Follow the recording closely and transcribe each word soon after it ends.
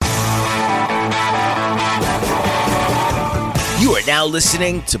You are now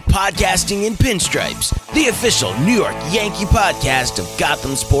listening to Podcasting in Pinstripes, the official New York Yankee podcast of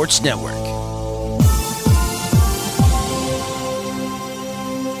Gotham Sports Network.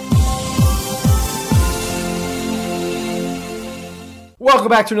 Welcome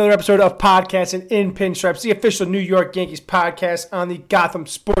back to another episode of Podcasting in Pinstripes, the official New York Yankees podcast on the Gotham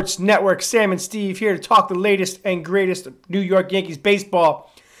Sports Network. Sam and Steve here to talk the latest and greatest of New York Yankees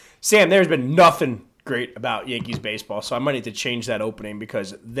baseball. Sam, there's been nothing great about Yankees baseball, so I might need to change that opening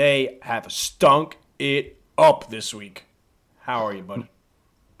because they have stunk it up this week. How are you,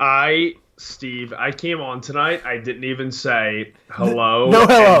 buddy? Steve, I came on tonight. I didn't even say hello. No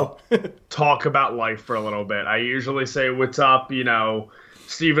hello. Talk about life for a little bit. I usually say, what's up? You know,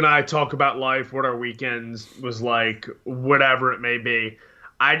 Steve and I talk about life, what our weekends was like, whatever it may be.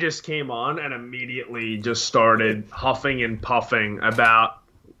 I just came on and immediately just started huffing and puffing about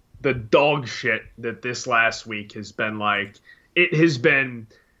the dog shit that this last week has been like. It has been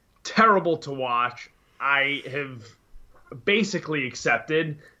terrible to watch. I have basically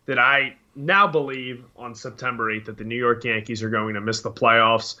accepted that I now believe on September 8th that the New York Yankees are going to miss the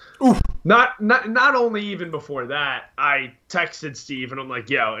playoffs. Oof. Not only even before that, I texted Steve and I'm like,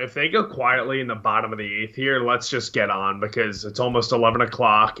 yo, if they go quietly in the bottom of the 8th here, let's just get on because it's almost 11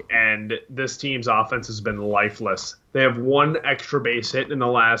 o'clock and this team's offense has been lifeless. They have one extra base hit in the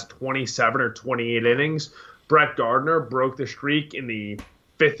last 27 or 28 innings. Brett Gardner broke the streak in the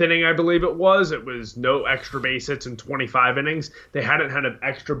 5th inning, I believe it was. It was no extra base hits in 25 innings. They hadn't had an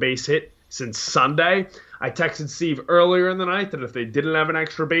extra base hit since Sunday. I texted Steve earlier in the night that if they didn't have an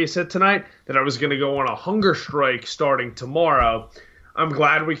extra base hit tonight, that I was going to go on a hunger strike starting tomorrow. I'm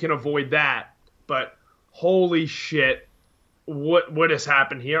glad we can avoid that. But holy shit, what has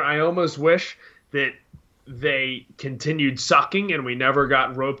happened here? I almost wish that they continued sucking and we never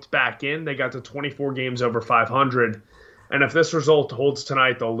got roped back in. They got to 24 games over 500. And if this result holds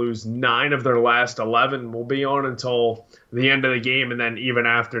tonight, they'll lose 9 of their last 11. We'll be on until the end of the game, and then even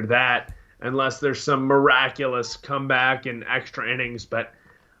after that, unless there's some miraculous comeback and extra innings. But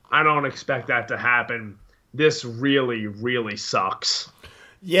I don't expect that to happen. This really, really sucks.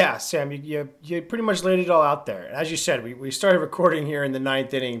 Yeah, Sam, you pretty much laid it all out there. As you said, we started recording here in the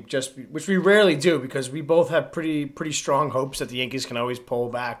 9th inning, which we rarely do because we both have pretty strong hopes that the Yankees can always pull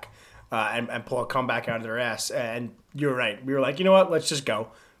back and pull a comeback out of their ass. And you're right. We were like, you know what? Let's just go.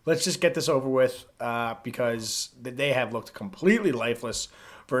 Let's just get this over with because they have looked completely lifeless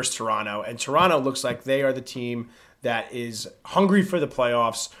versus Toronto. And Toronto looks like they are the team that is hungry for the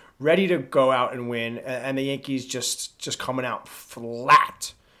playoffs, ready to go out and win. And the Yankees just coming out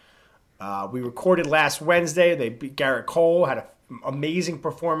flat. We recorded last Wednesday. They beat Garrett Cole, had an amazing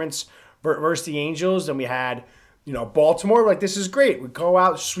performance versus the Angels. Then we had Baltimore, like, this is great. We go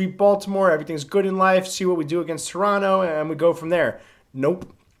out, sweep Baltimore, everything's good in life, see what we do against Toronto, and we go from there.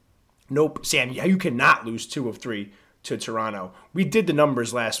 Nope. Sam, you cannot lose 2 of 3 to Toronto. We did the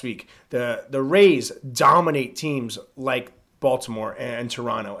numbers last week. The Rays dominate teams like Baltimore and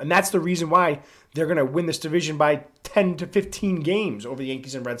Toronto, and that's the reason why they're going to win this division by 10 to 15 games over the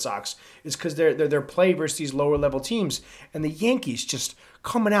Yankees and Red Sox, is because they're play versus these lower-level teams, and the Yankees just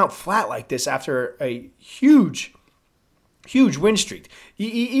coming out flat like this after a huge win streak.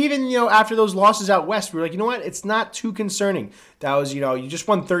 Even, after those losses out west, we were like, you know what? It's not too concerning. That was, you just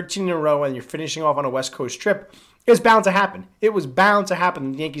won 13 in a row and you're finishing off on a West Coast trip. It was bound to happen. It was bound to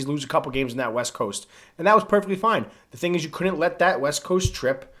happen. The Yankees lose a couple games in that West Coast. And that was perfectly fine. The thing is, you couldn't let that West Coast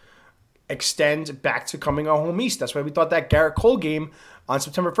trip extend back to coming home east. That's why we thought that Garrett Cole game on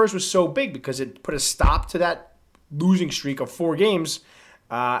September 1st was so big, because it put a stop to that losing streak of 4 games.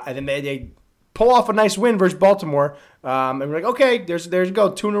 And then they pull off a nice win versus Baltimore. And we're like, okay, there's you go,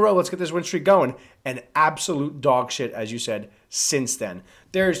 2 in a row. Let's get this win streak going. And absolute dog shit, as you said, since then.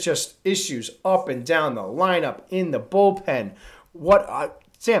 There's just issues up and down the lineup, in the bullpen.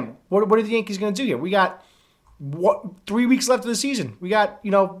 Sam, what are the Yankees going to do here? We got 3 weeks left of the season. We got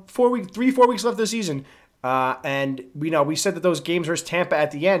 4 weeks left of the season. And we said that those games versus Tampa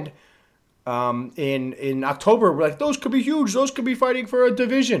at the end in October, we're like, those could be huge. Those could be fighting for a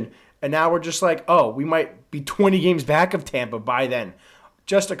division. And now we're just like, oh, we might be 20 games back of Tampa by then.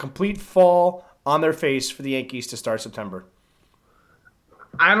 Just a complete fall on their face for the Yankees to start September.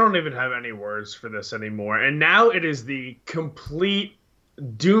 I don't even have any words for this anymore. And now it is the complete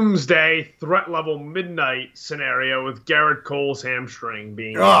doomsday threat level midnight scenario with Garrett Cole's hamstring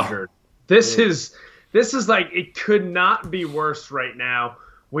being injured. This is like, it could not be worse right now.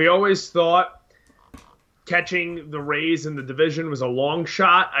 We always thought catching the Rays in the division was a long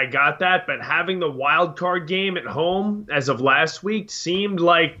shot. I got that. But having the wild card game at home as of last week seemed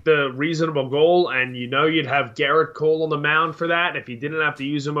like the reasonable goal. And you'd have Garrett Cole on the mound for that if you didn't have to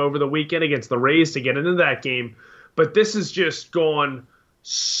use him over the weekend against the Rays to get into that game. But this has just gone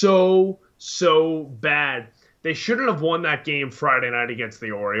so bad. They shouldn't have won that game Friday night against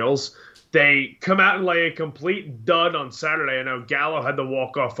the Orioles. They come out and lay a complete dud on Saturday. I know Gallo had the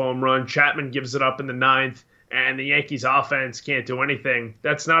walk-off home run. Chapman gives it up in the ninth, and the Yankees offense can't do anything.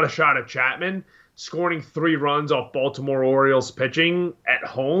 That's not a shot at Chapman. Scoring 3 runs off Baltimore Orioles pitching at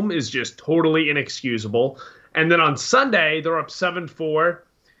home is just totally inexcusable. And then on Sunday, they're up 7-4,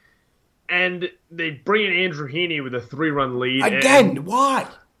 and they bring in Andrew Heaney with a 3-run lead. Again, why?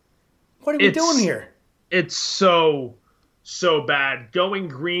 What are we doing here? It's so bad. Going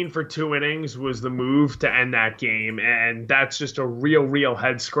green for 2 innings was the move to end that game, and that's just a real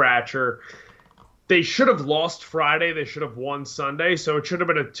head scratcher. They should have lost Friday. They should have won Sunday, so it should have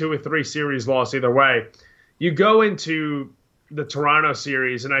been a 2 or 3 series loss either way. You go into the Toronto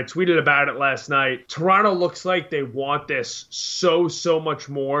series, and I tweeted about it last night. Toronto looks like they want this so much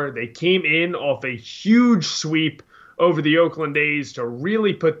more. They came in off a huge sweep over the Oakland A's to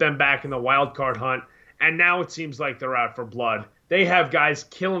really put them back in the wild card hunt. And now it seems like they're out for blood. They have guys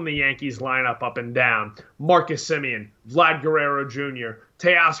killing the Yankees lineup up and down. Marcus Semien, Vlad Guerrero Jr.,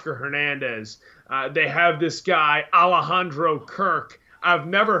 Teoscar Hernandez. They have this guy, Alejandro Kirk. I've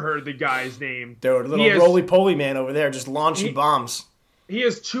never heard the guy's name. Dude, a little roly-poly man over there just launching bombs. He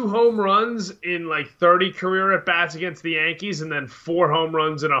has 2 home runs in like 30 career at-bats against the Yankees and then 4 home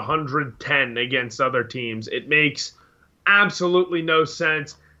runs in 110 against other teams. It makes absolutely no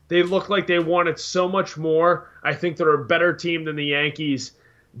sense. They look like they wanted so much more. I think they're a better team than the Yankees.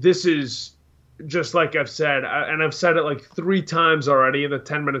 This is just like I've said, and I've said it like 3 times already in the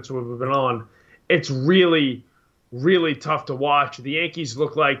 10 minutes we've been on. It's really tough to watch. The Yankees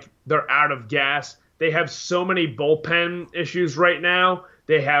look like they're out of gas. They have so many bullpen issues right now.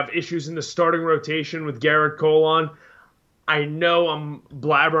 They have issues in the starting rotation with Garrett Cole on. I know I'm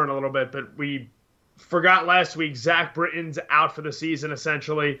blabbering a little bit, but we forgot last week, Zach Britton's out for the season,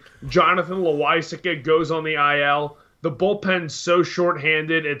 essentially. Jonathan Loaisiga goes on the IL. The bullpen's so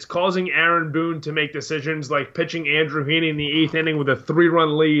shorthanded, it's causing Aaron Boone to make decisions like pitching Andrew Heaney in the 8th inning with a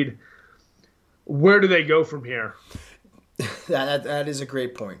 3-run lead. Where do they go from here? That is a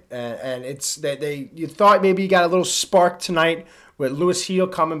great point. And it's that you thought maybe you got a little spark tonight with Louis Heel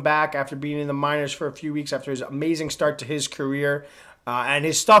coming back after being in the minors for a few weeks after his amazing start to his career. And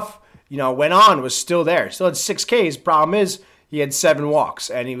his stuff went on, was still there. Still had 6 Ks. Problem is, he had 7 walks,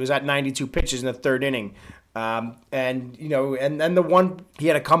 and he was at 92 pitches in the 3rd inning. And then the one, he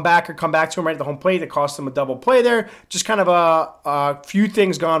had a come back to him right at the home plate that cost him a double play there. Just kind of a few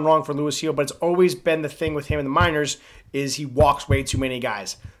things gone wrong for Louis Heel, but it's always been the thing with him in the minors is he walks way too many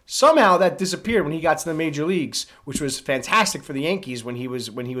guys. Somehow that disappeared when he got to the major leagues, which was fantastic for the Yankees when he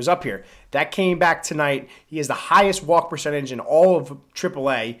was up here. That came back tonight. He has the highest walk percentage in all of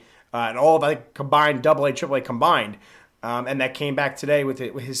AAA. And all of, I think, combined, AA, AAA combined. And that came back today with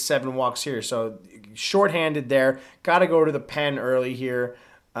his 7 walks here. So shorthanded there. Got to go to the pen early here.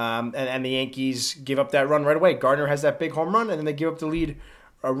 And the Yankees give up that run right away. Gardner has that big home run, and then they give up the lead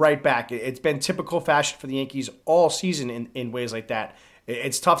right back. It's been typical fashion for the Yankees all season in ways like that.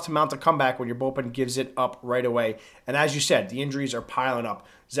 It's tough to mount a comeback when your bullpen gives it up right away. And as you said, the injuries are piling up.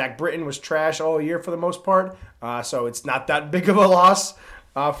 Zach Britton was trash all year for the most part, so it's not that big of a loss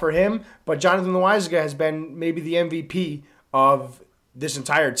for him, but Jonathan Loaisiga has been maybe the MVP of this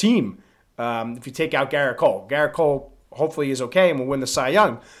entire team. If you take out Garrett Cole hopefully is okay and will win the Cy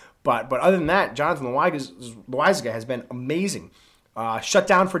Young. But other than that, Jonathan Loaisiga has been amazing. Shut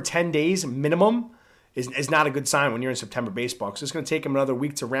down for 10 days minimum is not a good sign when you're in September baseball, because it's going to take him another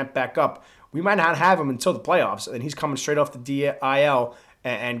week to ramp back up. We might not have him until the playoffs, and he's coming straight off the DIL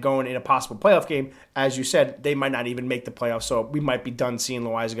and going in a possible playoff game. As you said, they might not even make the playoffs, so we might be done seeing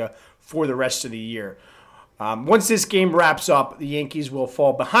Loaisiga for the rest of the year. Once this game wraps up, the Yankees will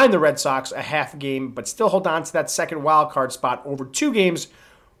fall behind the Red Sox a half game, but still hold on to that second wild card spot over 2 games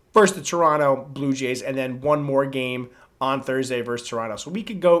versus the Toronto Blue Jays, and then 1 more game on Thursday versus Toronto. So we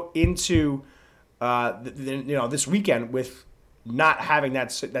could go into this weekend with not having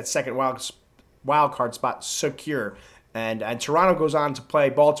that second wild card spot secure. And Toronto goes on to play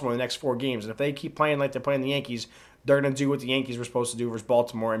Baltimore in the next 4 games. And if they keep playing like they're playing the Yankees, they're going to do what the Yankees were supposed to do versus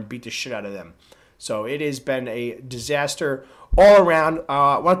Baltimore and beat the shit out of them. So it has been a disaster all around.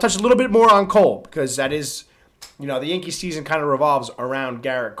 I want to touch a little bit more on Cole, because that is, the Yankee season kind of revolves around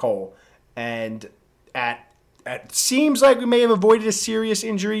Garrett Cole. And at it seems like we may have avoided a serious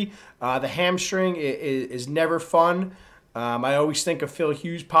injury. The hamstring is never fun. I always think of Phil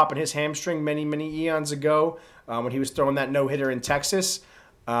Hughes popping his hamstring many, many eons ago when he was throwing that no-hitter in Texas.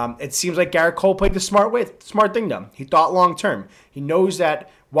 It seems like Garrett Cole played the smart thing, though. He thought long-term. He knows that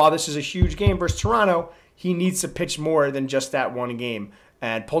while this is a huge game versus Toronto, he needs to pitch more than just that one game,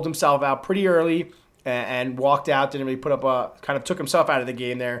 and pulled himself out pretty early and walked out, didn't really kind of took himself out of the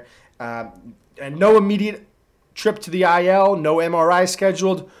game there. And no immediate trip to the IL, no MRI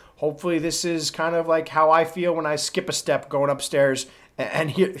scheduled. Hopefully this is kind of like how I feel when I skip a step going upstairs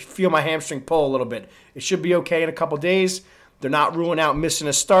and feel my hamstring pull a little bit. It should be okay in a couple days. They're not ruling out missing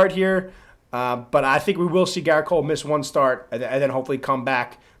a start here, but I think we will see Garrett Cole miss one start and then hopefully come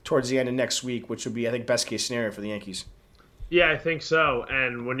back towards the end of next week, which would be, I think, best case scenario for the Yankees. Yeah, I think so.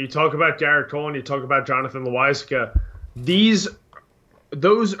 And when you talk about Garrett Cole and you talk about Jonathan Loáisiga,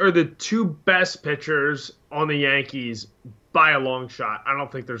 those are the two best pitchers on the Yankees by a long shot. I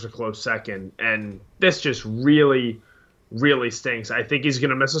don't think there's a close second. And this just really, really stinks. I think he's going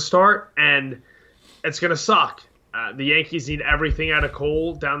to miss a start, and it's going to suck. The Yankees need everything out of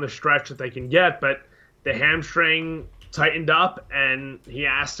Cole down the stretch that they can get, but the hamstring tightened up, and he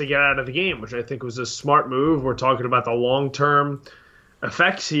asked to get out of the game, which I think was a smart move. We're talking about the long-term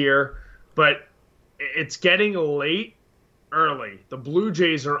effects here, but it's getting late early. The Blue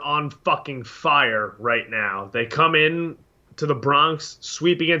Jays are on fucking fire right now. They come in to the Bronx,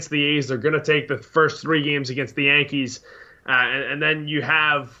 sweep against the A's. They're going to take the first 3 games against the Yankees, and then you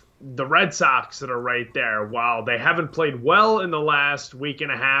have the Red Sox that are right there. While they haven't played well in the last week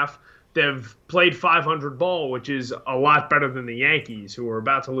and a half, they've played 500 ball, which is a lot better than the Yankees, who are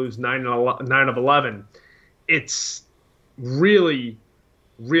about to lose 9 of 11. It's really,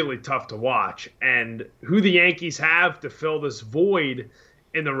 really tough to watch. And who the Yankees have to fill this void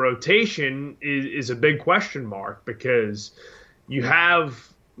in the rotation is a big question mark, because you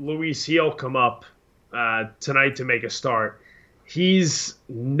have Luis Gil come up tonight to make a start. He's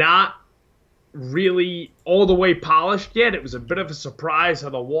not really all the way polished yet. It was a bit of a surprise how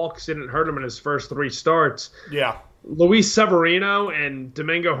the walks didn't hurt him in his first 3 starts. Yeah. Luis Severino and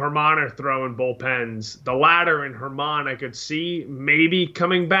Domingo Germán are throwing bullpens. The latter in Germán I could see maybe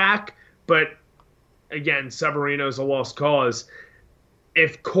coming back, but again, Severino's a lost cause.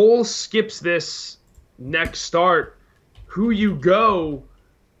 If Cole skips this next start, who you go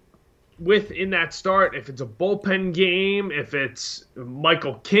with in that start, if it's a bullpen game, if it's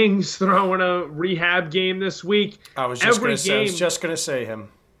Michael King's throwing a rehab game this week. I was just going to say him.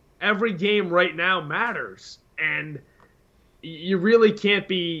 Every game right now matters. And you really can't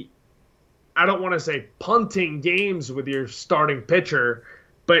be, I don't want to say punting games with your starting pitcher,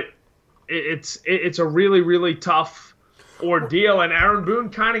 but it's a really, really tough ordeal. And Aaron Boone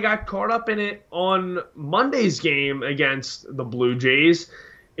kind of got caught up in it on Monday's game against the Blue Jays.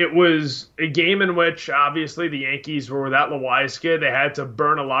 It was a game in which, obviously, the Yankees were without Loáisiga. They had to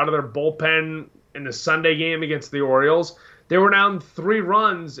burn a lot of their bullpen in the Sunday game against the Orioles. They were down 3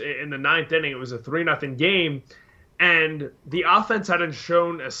 runs in the 9th inning. It was a 3-0 game. And the offense hadn't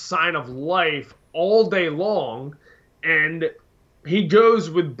shown a sign of life all day long. And he goes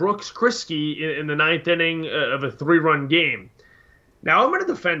with Brooks Kriske in the 9th inning of a 3-run game. Now, I'm going to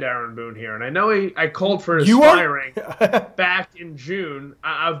defend Aaron Boone here, and I know I called for his firing back in June.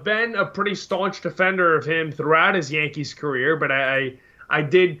 I've been a pretty staunch defender of him throughout his Yankees career, but I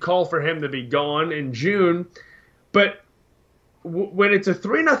did call for him to be gone in June. But when it's a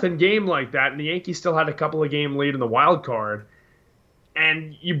 3-0 game like that, and the Yankees still had a couple of game lead in the wild card,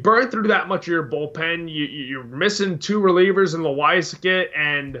 and you burn through that much of your bullpen, you're missing 2 relievers in Loáisiga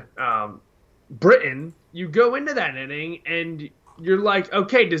and Britton, you go into that inning and you're like,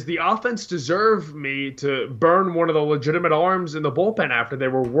 okay, does the offense deserve me to burn one of the legitimate arms in the bullpen after they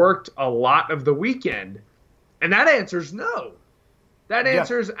were worked a lot of the weekend? And that answer's no. That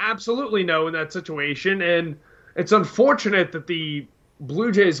answer is absolutely no in that situation. And it's unfortunate that the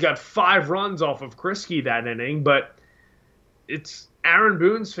Blue Jays got 5 runs off of Kriske that inning, but it's Aaron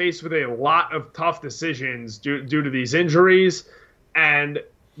Boone's faced with a lot of tough decisions due to these injuries. And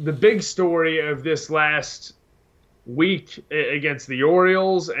the big story of this last week against the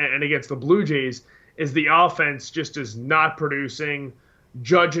Orioles and against the Blue Jays is the offense just is not producing.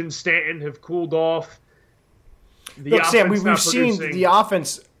 Judge and Stanton have cooled off. Look, Sam, we've seen the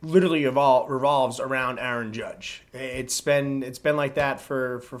offense literally revolves around Aaron Judge. It's been like that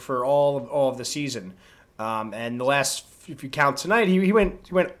for all of the season. And the last, if you count tonight, he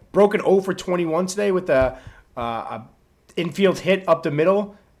went broken 0 for 21 today with a infield hit up the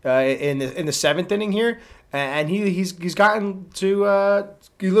middle in the 7th inning here. and he's gotten to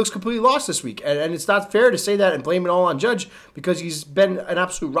he looks completely lost this week, and it's not fair to say that and blame it all on Judge because he's been an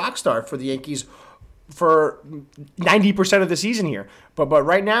absolute rock star for the Yankees for 90% of the season here. But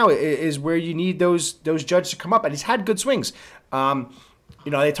right now is where you need those Judge to come up, and he's had good swings.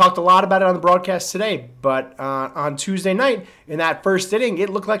 They talked a lot about it on the broadcast today, but on Tuesday night in that first inning, it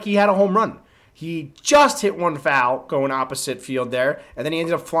looked like he had a home run. He just hit one foul going opposite field there, and then he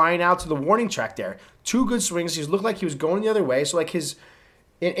ended up flying out to the warning track there. 2 good swings. He looked like he was going the other way. So like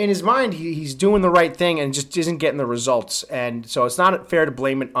in his mind, he's doing the right thing and just isn't getting the results. And so it's not fair to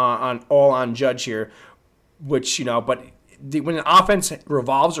blame it on Judge here, which, but when an offense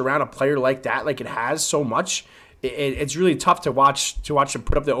revolves around a player like that, like it has so much, it's really tough to watch him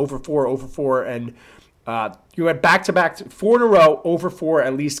put up the over 4, and you had back-to-back 4 in a row over 4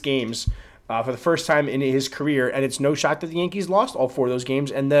 at least games for the first time in his career, and it's no shock that the Yankees lost all 4 of those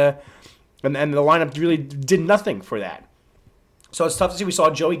games, and the lineup really did nothing for that. So it's tough to see. We saw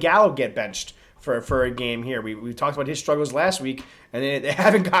Joey Gallo get benched for a game here. We talked about his struggles last week, and they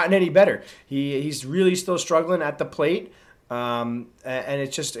haven't gotten any better. He's really still struggling at the plate, and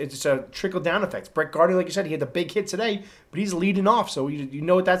it's a trickle-down effect. Brett Gardner, like you said, he had the big hit today, but he's leading off, so you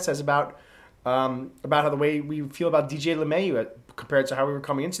know what that says about how the way we feel about DJ LeMahieu compared to how we were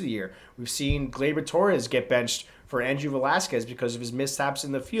coming into the year. We've seen Gleyber Torres get benched for Andrew Velasquez because of his mishaps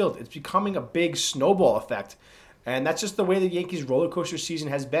in the field. It's becoming a big snowball effect, and that's just the way the Yankees roller coaster season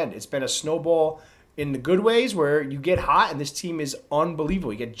has been. It's been a snowball in the good ways where you get hot, and this team is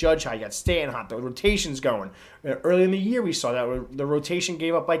unbelievable. You get Judge hot, you got Stanton hot, the rotation's going. Early in the year, we saw that the rotation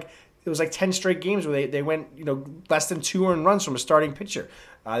gave up it was 10 straight games where they went less than 2 earned runs from a starting pitcher.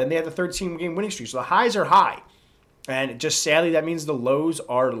 Then they had the 13-game winning streak. So the highs are high. And just sadly, that means the lows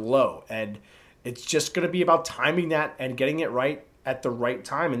are low. And it's just going to be about timing that and getting it right at the right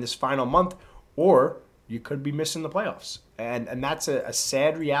time in this final month, or you could be missing the playoffs. And that's a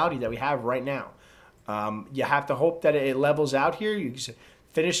sad reality that we have right now. You have to hope that it levels out here. You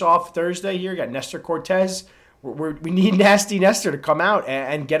finish off Thursday here. You got Nestor Cortez. We need Nasty Nestor to come out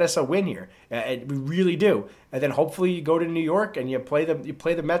and get us a win here. We really do. And then hopefully you go to New York and you play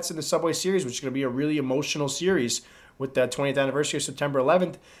the Mets in the Subway Series, which is going to be a really emotional series with the 20th anniversary of September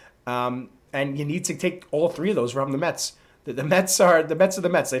 11th. And you need to take all 3 of those from the Mets. The Mets are the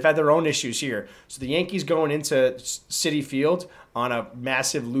Mets. They've had their own issues here. So the Yankees going into Citi Field on a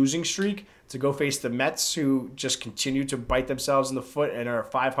massive losing streak to go face the Mets, who just continue to bite themselves in the foot and are a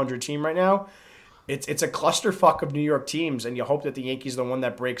 500 team right now. It's a clusterfuck of New York teams, and you hope that the Yankees are the one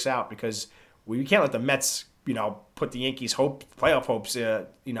that breaks out, because we can't let the Mets, put the Yankees' playoff hopes,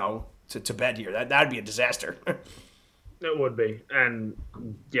 to bed here. That'd be a disaster. It would be. And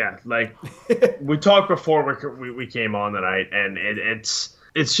yeah, we talked before we came on tonight, and it's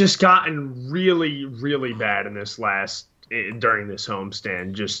just gotten really, really bad in this during this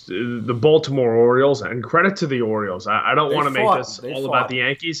homestand. Just the Baltimore Orioles, and credit to the Orioles. I don't want to make this all about the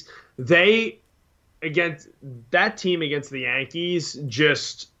Yankees. Against that team against the Yankees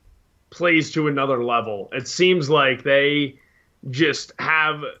just plays to another level. It seems like they just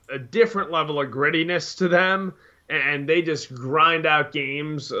have a different level of grittiness to them, and they just grind out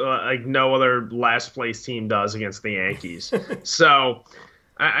games like no other last place team does against the Yankees. So,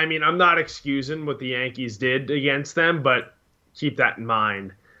 I mean, I'm not excusing what the Yankees did against them, but keep that in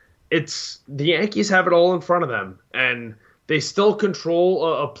mind. The Yankees have it all in front of them, and they still control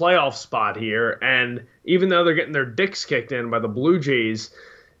a playoff spot here, and even though they're getting their dicks kicked in by the Blue Jays,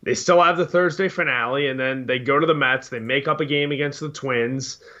 they still have the Thursday finale, and then they go to the Mets. They make up a game against the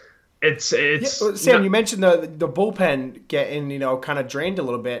Twins. Sam, you mentioned the bullpen getting kind of drained a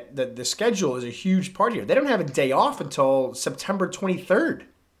little bit. The schedule is a huge part here. They don't have a day off until September 23rd.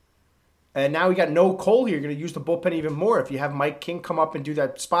 And now we got no Cole here. You're going to use the bullpen even more. If you have Mike King come up and do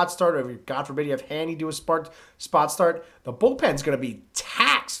that spot start, or if, God forbid, you have Hanny do a spot start, the bullpen's going to be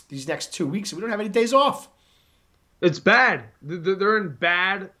taxed these next 2 weeks. We don't have any days off. It's bad. They're in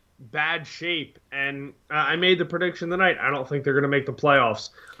bad shape. And I made the prediction tonight. I don't think they're going to make the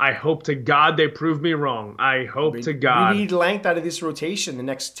playoffs. I hope to God they prove me wrong. I hope to God. We need length out of this rotation the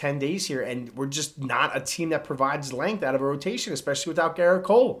next 10 days here, and we're just not a team that provides length out of a rotation, especially without Garrett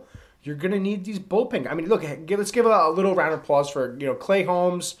Cole. You're going to need these bullpen. I mean, look, let's give a little round of applause for, Clay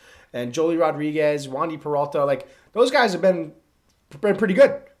Holmes and Joely Rodriguez, Wandy Peralta. Those guys have been pretty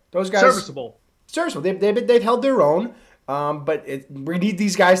good. Those guys serviceable. They've held their own. But we need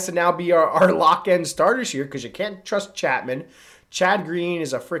these guys to now be our lock-end starters here, because you can't trust Chapman. Chad Green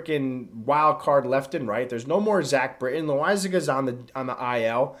is a freaking wild card left and right. There's no more Zach Britton. Loizaga's on the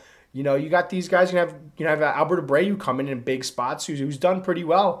IL. You got these guys. You have Albert Abreu come in big spots, who's done pretty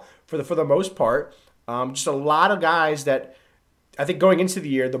well for the most part. Just a lot of guys that I think going into the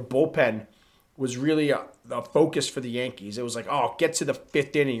year, the bullpen was really a focus for the Yankees. It was like, oh, get to the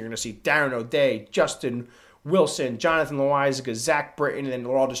 5th inning. You're going to see Darren O'Day, Justin Wilson, Jonathan Loáisiga, Zach Britton, and then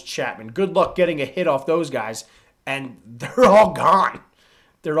Aroldis Chapman. Good luck getting a hit off those guys. And they're all gone.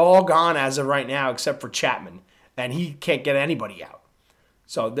 They're all gone as of right now except for Chapman. And he can't get anybody out.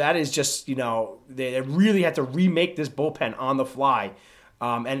 So that is just, they really had to remake this bullpen on the fly.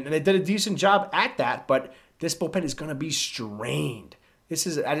 And they did a decent job at that, but this bullpen is going to be strained.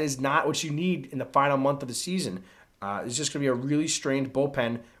 That is not what you need in the final month of the season. It's just going to be a really strained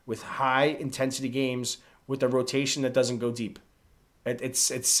bullpen with high-intensity games with a rotation that doesn't go deep.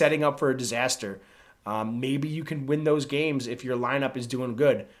 It's setting up for a disaster. Maybe you can win those games if your lineup is doing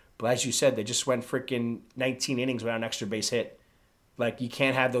good. But as you said, they just went freaking 19 innings without an extra base hit. Like, you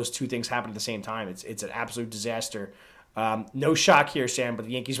can't have those two things happen at the same time. It's an absolute disaster. No shock here, Sam, but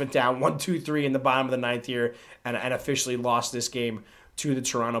the Yankees went down 1-2-3 in the bottom of the 9th here and officially lost this game to the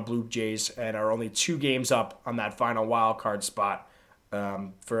Toronto Blue Jays and are only 2 games up on that final wild card spot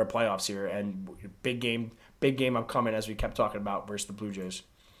for a playoffs here. And big game upcoming, as we kept talking about, versus the Blue Jays.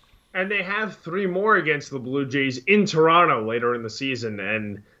 And they have 3 more against the Blue Jays in Toronto later in the season,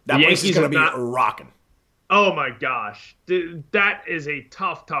 and that the place Yankees is going to be not rocking. Oh my gosh, that is a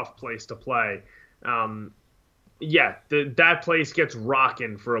tough place to play. That place gets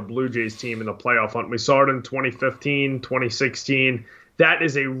rocking for a Blue Jays team in the playoff hunt. We saw it in 2015, 2016. That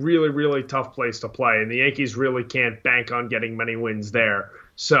is a really, really tough place to play, and the Yankees really can't bank on getting many wins there.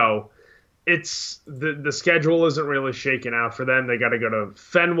 So it's the schedule isn't really shaking out for them. They got to go to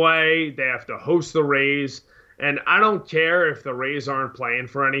Fenway. They have to host the Rays. And I don't care if the Rays aren't playing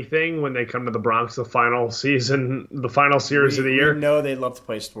for anything when they come to the Bronx the final series of the year. We know they'd love to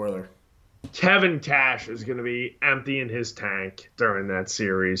play spoiler. Kevin Cash is going to be emptying his tank during that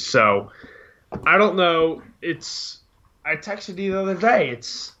series. So I don't know. I texted you the other day.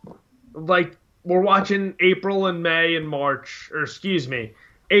 It's like we're watching April, May, and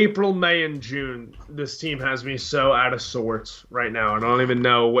June. This team has me so out of sorts right now. I don't even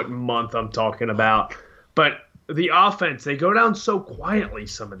know what month I'm talking about. But the offense, they go down so quietly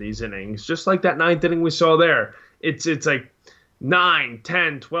some of these innings, just like that 9th inning we saw there. It's like 9,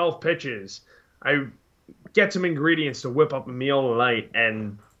 10, 12 pitches. I get some ingredients to whip up a meal tonight,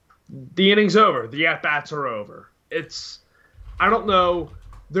 and the inning's over. The at-bats are over. I don't know.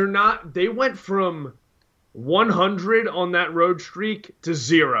 They went from 100 on that road streak to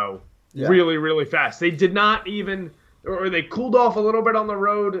 0 really, really fast. They did not even, or they cooled off a little bit on the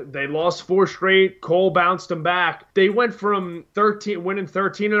road. They lost 4 straight. Cole bounced them back. They went from winning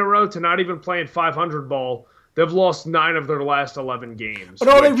 13 in a row to not even playing 500 ball. They've lost 9 of their last 11 games. But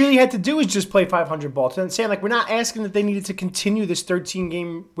all they really had to do is just play 500 ball. So I'm saying, we're not asking that they needed to continue this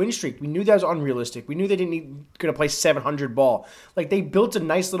 13-game win streak. We knew that was unrealistic. We knew they didn't going to play 700 ball. They built a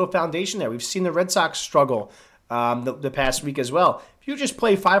nice little foundation there. We've seen the Red Sox struggle the past week as well. If you just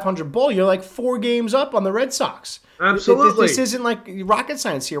play 500 ball, you're 4 games up on the Red Sox. Absolutely. This isn't like rocket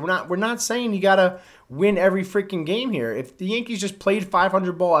science here. We're not saying you got to win every freaking game here. If the Yankees just played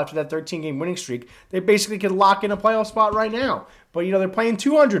 500 ball after that 13-game winning streak, they basically could lock in a playoff spot right now. But they're playing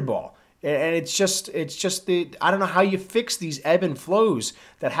 200 ball, and it's just I don't know how you fix these ebb and flows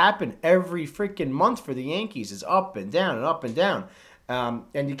that happen every freaking month for the Yankees. It's up and down and up and down,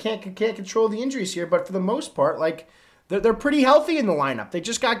 and you can't control the injuries here. But for the most part, they're pretty healthy in the lineup. They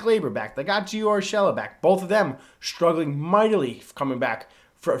just got Gleyber back. They got Gio Urshela back. Both of them struggling mightily coming back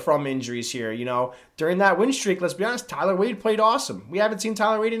from injuries here. During that win streak, let's be honest, Tyler Wade played awesome. We haven't seen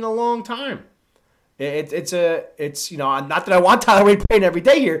Tyler Wade in a long time. It's not that I want Tyler Wade playing every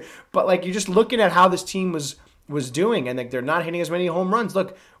day here, but you're just looking at how this team was doing, and they're not hitting as many home runs.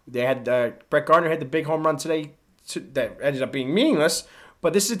 Look, they had Brett Gardner had the big home run today that ended up being meaningless.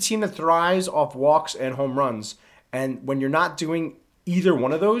 But this is a team that thrives off walks and home runs, and when you're not doing either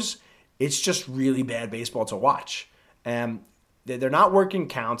one of those, it's just really bad baseball to watch. They're not working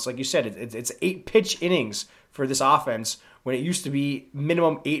counts. Like you said, it's 8-pitch innings for this offense when it used to be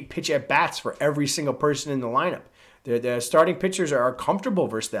minimum 8-pitch at-bats for every single person in the lineup. The starting pitchers are comfortable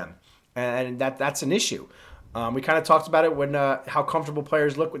versus them, and that's an issue. We kind of talked about it when how comfortable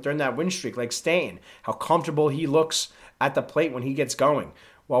players look during that win streak, like Stanton, how comfortable he looks at the plate when he gets going.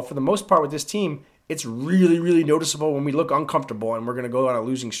 Well, for the most part with this team, it's really, really noticeable when we look uncomfortable and we're going to go on a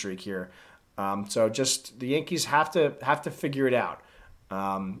losing streak here. So just the Yankees have to figure it out,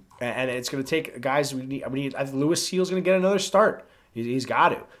 and it's going to take guys. We need. I think Lewis Seal's going to get another start. He's got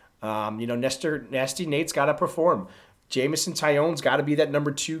to. Nasty Nate's got to perform. Jameson Tyon's got to be that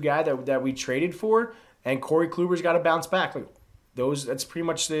number 2 guy that we traded for, and Corey Kluber's got to bounce back. That's pretty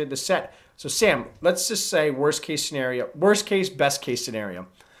much the set. So Sam, let's just say worst case, best case scenario.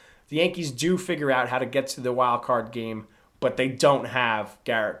 The Yankees do figure out how to get to the wild card game, but they don't have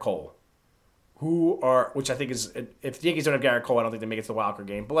Garrett Cole. Which I think is, if the Yankees don't have Garrett Cole, I don't think they make it to the wild card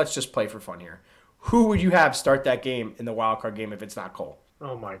game. But let's just play for fun here. Who would you have start that game in the wild card game if it's not Cole?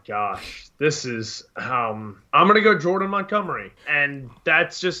 Oh my gosh, this is I'm gonna go Jordan Montgomery, and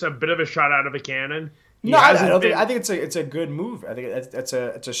that's just a bit of a shot out of a cannon. I think it's a good move. I think it's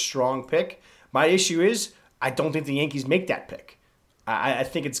a strong pick. My issue is I don't think the Yankees make that pick. I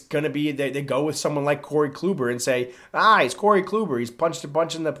think it's going to be they go with someone like Corey Kluber and say, he's Corey Kluber. He's punched a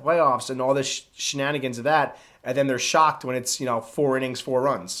bunch in the playoffs and all this shenanigans of that. And then they're shocked when it's 4 innings, 4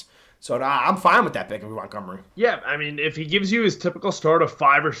 runs. So I'm fine with that pick of Montgomery. Yeah, I mean, if he gives you his typical start of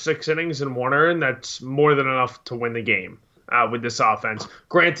 5 or 6 innings in 1 earned, that's more than enough to win the game with this offense.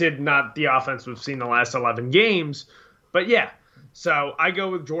 Granted, not the offense we've seen the last 11 games, but yeah. So I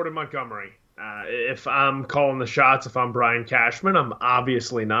go with Jordan Montgomery. If I'm calling the shots, if I'm Brian Cashman, I'm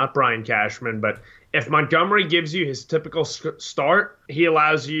obviously not Brian Cashman, but if Montgomery gives you his typical start, he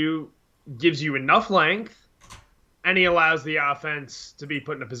gives you enough length, and he allows the offense to be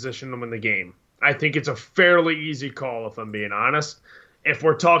put in a position to win the game. I think it's a fairly easy call, if I'm being honest. If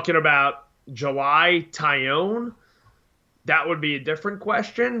we're talking about July Taillon, that would be a different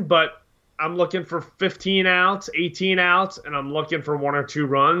question, but I'm looking for 15 outs, 18 outs, and I'm looking for 1 or 2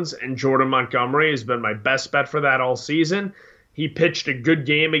 runs, and Jordan Montgomery has been my best bet for that all season. He pitched a good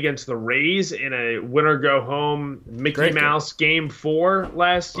game against the Rays in a winner-go-home Mickey Mouse Game 4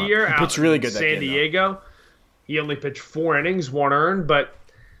 last year out really good in San Diego. He only pitched 4 innings, 1 earned, but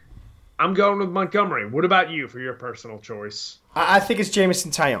I'm going with Montgomery. What about you for your personal choice? I think it's Jameson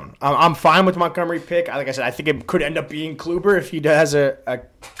Taillon. I'm fine with Montgomery pick. Like I said, I think it could end up being Kluber if he has a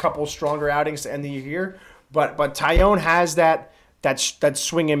couple stronger outings to end the year. But Taillon has that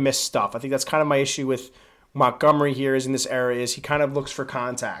swing and miss stuff. I think that's kind of my issue with Montgomery here is in this area is he kind of looks for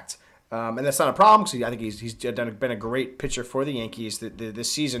contact. And that's not a problem because I think he's been a great pitcher for the Yankees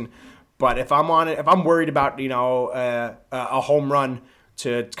this season. But if I'm worried about a home run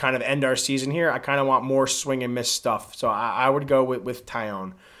to kind of end our season here, I kind of want more swing and miss stuff. So I would go with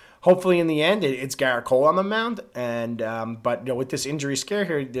Taillon. Hopefully in the end it's Garrett Cole on the mound. And but with this injury scare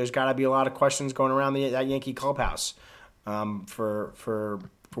here, there's got to be a lot of questions going around that Yankee clubhouse for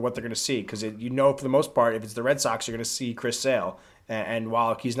what they're going to see. Because for the most part, if it's the Red Sox, you're going to see Chris Sale. And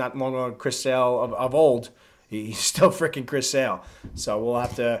while he's not longer Chris Sale of old, he's still freaking Chris Sale. So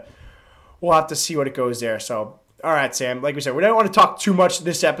we'll have to see what it goes there. So. All right, Sam. Like we said, we don't want to talk too much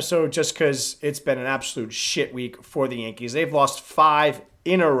this episode just because it's been an absolute shit week for the Yankees. They've lost 5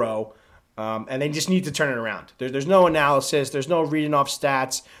 in a row, and they just need to turn it around. There's no analysis. There's no reading off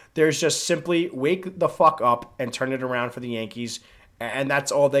stats. There's just simply wake the fuck up and turn it around for the Yankees, and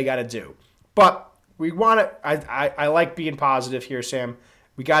that's all they got to do. But we want to. I like being positive here, Sam.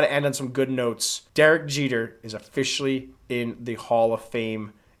 We got to end on some good notes. Derek Jeter is officially in the Hall of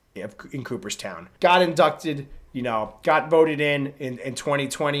Fame in Cooperstown. Got inducted. Got voted in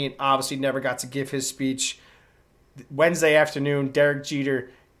 2020 and obviously never got to give his speech. Wednesday afternoon, Derek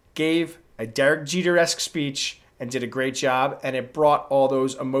Jeter gave a Derek Jeter-esque speech and did a great job, and it brought all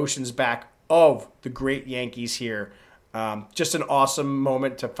those emotions back of the great Yankees here. Just an awesome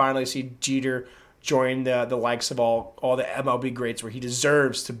moment to finally see Jeter join the likes of all the MLB greats where he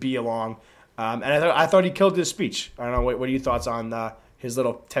deserves to be along. And I thought he killed his speech. I don't know, what are your thoughts on his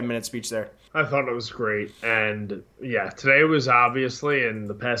little 10-minute speech there? I thought it was great. And yeah, today was obviously, and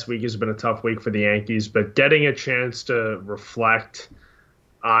the past week has been a tough week for the Yankees, but getting a chance to reflect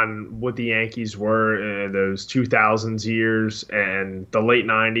on what the Yankees were in those 2000s years and the late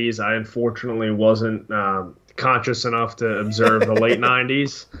 90s. I unfortunately wasn't conscious enough to observe the late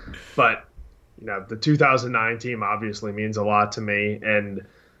 90s, but the 2009 team obviously means a lot to me. And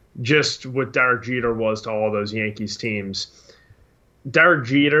just what Derek Jeter was to all those Yankees teams. Derek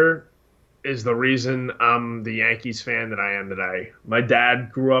Jeter is the reason I'm the Yankees fan that I am today. My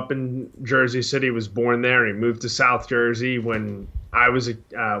dad grew up in Jersey City, was born there. He moved to South Jersey when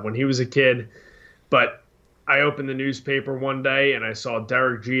he was a kid. But I opened the newspaper one day and I saw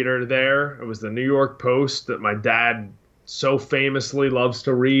Derek Jeter there. It was the New York Post that my dad so famously loves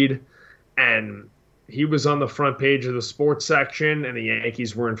to read. And he was on the front page of the sports section, and the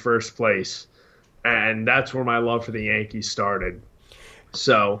Yankees were in first place. And that's where my love for the Yankees started.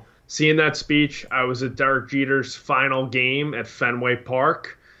 So seeing that speech, I was at Derek Jeter's final game at Fenway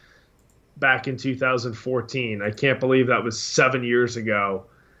Park back in 2014. I can't believe that was 7 years ago.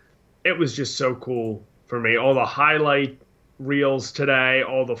 It was just so cool for me. All the highlight reels today,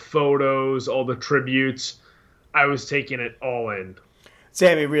 all the photos, all the tributes. I was taking it all in.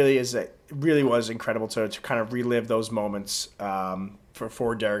 Sam, it really was incredible to kind of relive those moments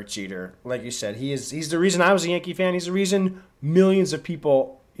for Derek Jeter. Like you said, he's the reason I was a Yankee fan. He's the reason millions of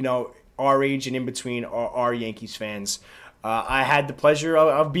people, our age and in between are Yankees fans. I had the pleasure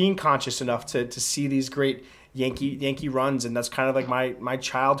of being conscious enough to see these great Yankee runs, and that's kind of like my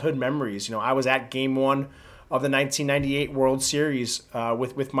childhood memories. I was at Game 1 of the 1998 World Series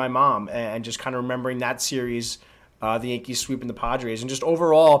with my mom, and just kind of remembering that series, the Yankees sweeping the Padres, and just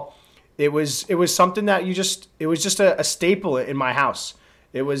overall, it was something that it was just a staple in my house.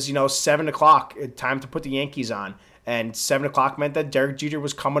 It was 7:00, time to put the Yankees on, and 7:00 meant that Derek Jeter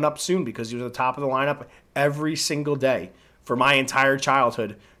was coming up soon because he was at the top of the lineup every single day for my entire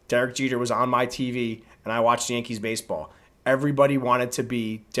childhood. Derek Jeter was on my TV, and I watched Yankees baseball. Everybody wanted to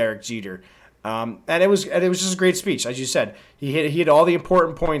be Derek Jeter. And it was just a great speech, as you said. He hit all the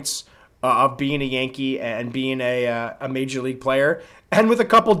important points of being a Yankee and being a major league player, and with a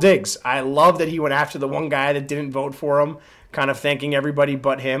couple digs. I love that he went after the one guy that didn't vote for him, kind of thanking everybody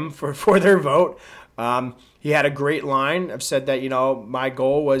but him for their vote. He had a great line. I've said that my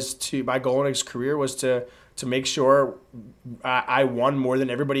goal in his career was to make sure I won more than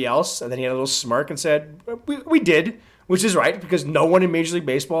everybody else, and then he had a little smirk and said, "We did," which is right because no one in Major League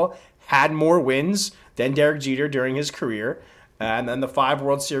Baseball had more wins than Derek Jeter during his career. And then the 5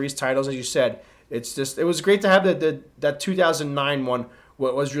 World Series titles, as you said, it was great to have that 2009 one.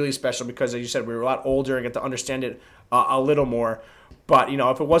 What was really special because, as you said, we were a lot older and get to understand it a little more. But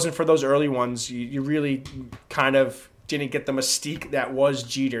if it wasn't for those early ones, you really kind of didn't get the mystique that was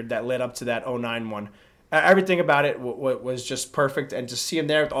Jeter that led up to that 2009 one. Everything about it was just perfect, and to see him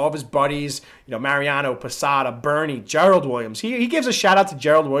there with all of his buddies, Mariano, Posada, Bernie, Gerald Williams. He gives a shout out to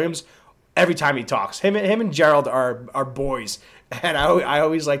Gerald Williams every time he talks. Him and Gerald are boys, and I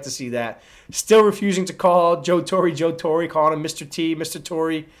always like to see that. Still refusing to call Joe Torre, calling him Mr. T, Mr.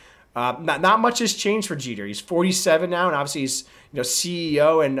 Torre. Not much has changed for Jeter. He's 47 now, and obviously he's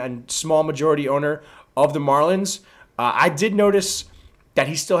CEO and small majority owner of the Marlins. I did notice that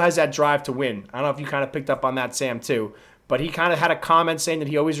he still has that drive to win. I don't know if you kind of picked up on that, Sam, too. But he kind of had a comment saying that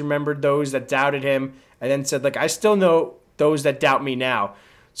he always remembered those that doubted him, and then said, I still know those that doubt me now.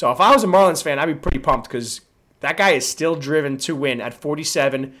 So if I was a Marlins fan, I'd be pretty pumped because that guy is still driven to win at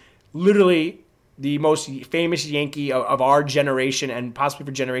 47, literally the most famous Yankee of our generation and possibly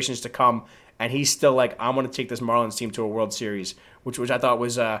for generations to come. And he's still I'm going to take this Marlins team to a World Series, which I thought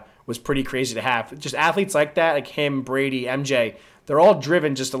was pretty crazy to have. Just athletes like that, like him, Brady, MJ, they're all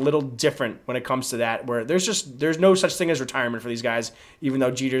driven just a little different when it comes to that, where there's no such thing as retirement for these guys, even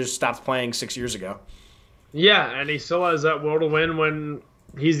though Jeter stopped playing 6 years ago. Yeah, and he still has that will to win when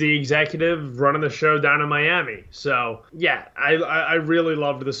he's the executive running the show down in Miami. So, yeah, I really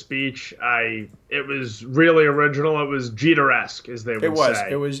loved the speech. It was really original. It was Jeter-esque, as they would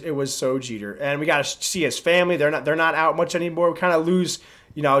say. It was so Jeter. And we got to see his family. They're not out much anymore. We kind of lose,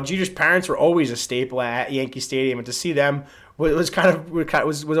 Jeter's parents were always a staple at Yankee Stadium, and to see them was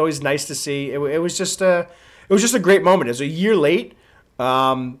always nice to see. It was just a great moment. It was a year late,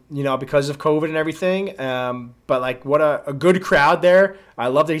 because of COVID and everything. But what a good crowd there. I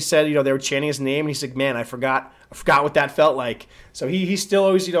love that he said, they were chanting his name, and he's like, man, I forgot what that felt like. So he's still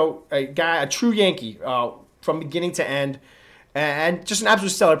always, a true Yankee from beginning to end, and just an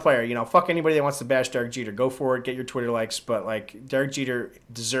absolute stellar player. Fuck anybody that wants to bash Derek Jeter. Go for it, get your Twitter likes. But Derek Jeter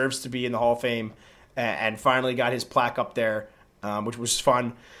deserves to be in the Hall of Fame, and finally got his plaque up there, which was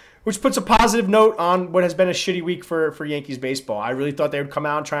fun. Which puts a positive note on what has been a shitty week for Yankees baseball. I really thought they would come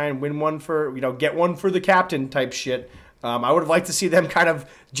out and try and win one get one for the captain type shit. I would have liked to see them kind of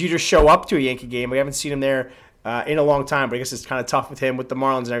Jeter show up to a Yankee game. We haven't seen him there in a long time, but I guess it's kind of tough with him with the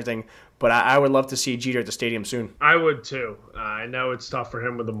Marlins and everything. But I would love to see Jeter at the stadium soon. I would too. I know it's tough for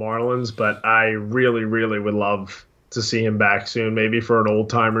him with the Marlins, but I really, really would love to see him back soon, maybe for an old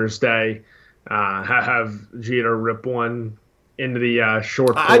timers day. Have Jeter rip one into the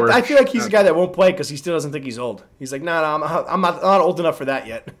short porch. I feel like he's a guy that won't play because he still doesn't think he's old. He's like, no, I'm not old enough for that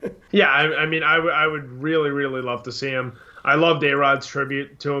yet. Yeah, I would really, really love to see him. I loved A-Rod's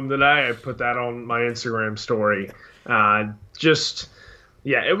tribute to him today. I put that on my Instagram story.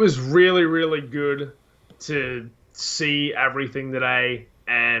 It was really, really good to see everything today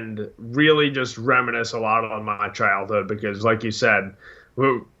and really just reminisce a lot on my childhood because, like you said,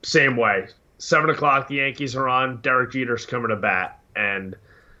 same way. 7:00, the Yankees are on. Derek Jeter's coming to bat, and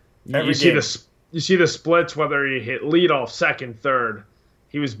you see the splits. Whether he hit leadoff, second, third,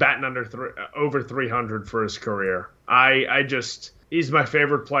 he was batting over 300 for his career. He's my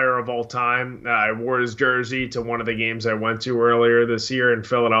favorite player of all time. I wore his jersey to one of the games I went to earlier this year in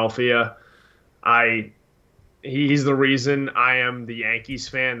Philadelphia. he's the reason I am the Yankees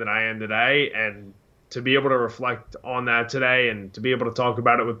fan that I am today. And to be able to reflect on that today and to be able to talk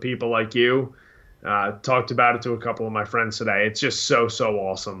about it with people like you, talked about it to a couple of my friends today. It's just so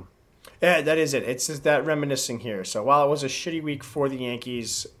awesome. Yeah, that is it. It's just that reminiscing here. So while it was a shitty week for the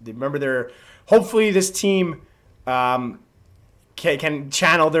Yankees, remember hopefully this team can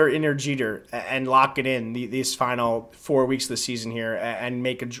channel their inner Jeter and lock it in these final 4 weeks of the season here and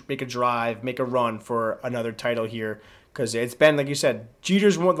make a drive, make a run for another title here. Because it's been, like you said,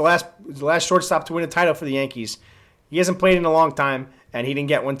 Jeter's one the last shortstop to win a title for the Yankees. He hasn't played in a long time, and he didn't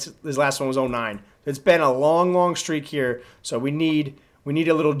get one. His last one was 2009. It's been a long streak here. So we need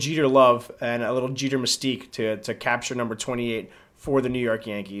a little Jeter love and a little Jeter mystique to capture number 28 for the New York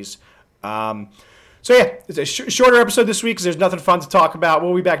Yankees. So yeah, it's a shorter episode this week because there's nothing fun to talk about.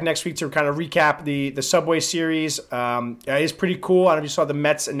 We'll be back next week to kind of recap the Subway Series. It is pretty cool. I don't know if you saw the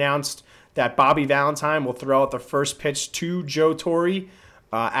Mets announced that Bobby Valentine will throw out the first pitch to Joe Torre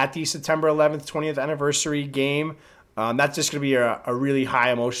at the September 11th, 20th anniversary game. That's just going to be a really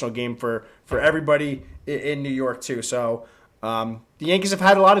high emotional game for everybody in New York too. So the Yankees have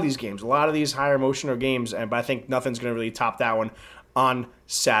had a lot of these games, a lot of these higher emotional games, but I think nothing's going to really top that one on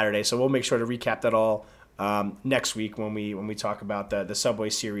Saturday. So we'll make sure to recap that all next week when we talk about the Subway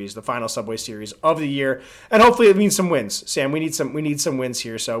Series, the final Subway Series of the year, and hopefully it means some wins. Sam, we need some wins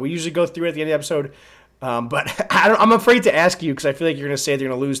here. So we usually go through it at the end of the episode, but I'm afraid to ask you because I feel like you're going to say they're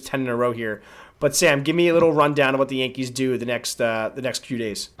going to lose 10 in a row here. But Sam, give me a little rundown of what the Yankees do the next few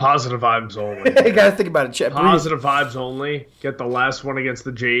days. Positive vibes only. You got to think about it. Chet. Positive vibes only. Get the last one against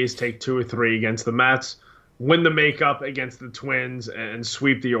the Jays. Take 2 or 3 against the Mets. Win the makeup against the Twins and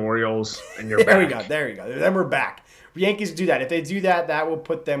sweep the Orioles, and you're back. There you go. Then we're back. The Yankees do that. If they do that, that will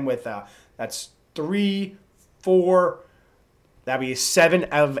put them with that's 3, 4. That'd be 7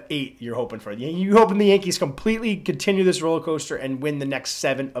 out of 8. You're hoping for. You hoping the Yankees completely continue this roller coaster and win the next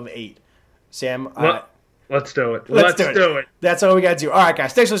 7 of 8. Sam, let's do it. Let's do it. That's all we got to do. All right,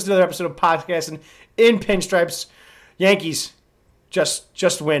 guys. Thanks for listening to another episode of Podcasting in Pinstripes. Yankees,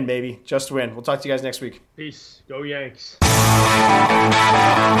 just win, baby. Just win. We'll talk to you guys next week. Peace. Go Yanks.